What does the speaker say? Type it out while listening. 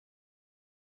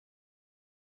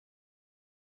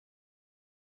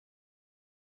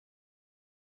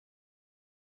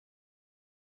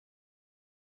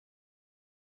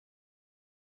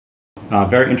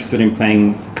very interested in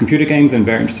playing computer games and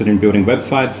very interested in building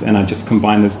websites, and I just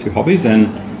combined those two hobbies and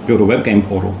built a web game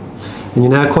portal. And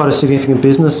you're now quite a significant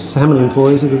business. How many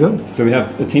employees have you got? So we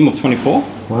have a team of 24.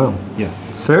 Wow.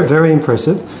 Yes. Very, very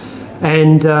impressive.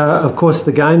 And of course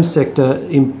the games sector,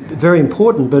 very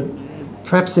important, but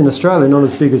perhaps in Australia not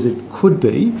as big as it could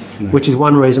be, which is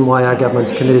one reason why our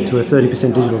government's committed to a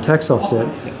 30% digital tax offset.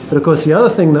 Yes. But of course the other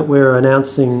thing that we're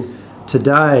announcing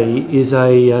today is a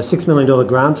 $6 million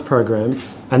grants program,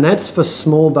 and that's for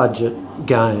small budget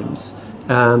games.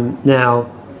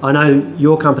 Now, I know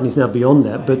your company's now beyond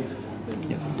that, but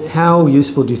how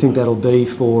useful do you think that'll be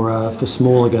for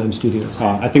smaller game studios?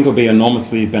 I think it'll be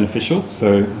enormously beneficial.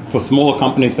 So for smaller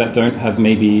companies that don't have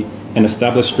maybe an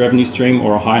established revenue stream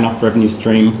or a high enough revenue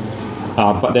stream,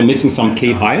 but they're missing some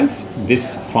key hires,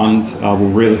 this fund will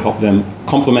really help them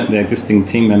complement their existing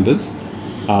team members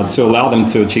to allow them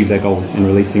to achieve their goals in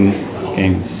releasing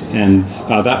games. And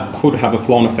that could have a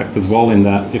flow-on effect as well, in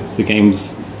that if the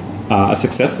games are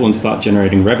successful and start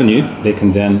generating revenue, they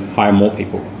can then hire more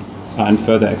people and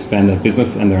further expand their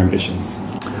business and their ambitions.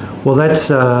 Well, that's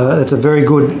a very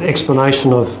good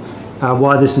explanation of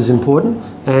why this is important.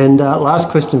 And last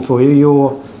question for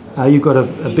you: you've got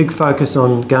a big focus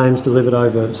on games delivered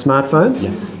over smartphones.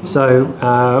 Yes. So,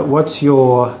 what's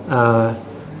your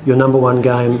number one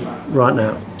game right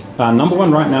now? Number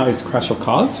one right now is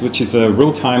Crash-of-Cars, which is a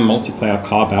real-time multiplayer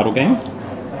car battle game.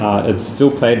 It's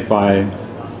still played by,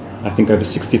 I think, over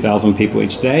 60,000 people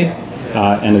each day.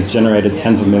 And has generated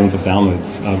tens of millions of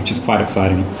downloads, which is quite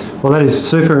exciting. Well, that is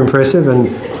super impressive, and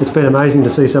it's been amazing to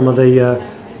see some of the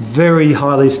very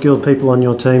highly skilled people on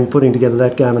your team putting together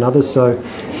that game and others. So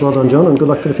well done, John, and good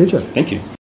luck for the future. Thank you.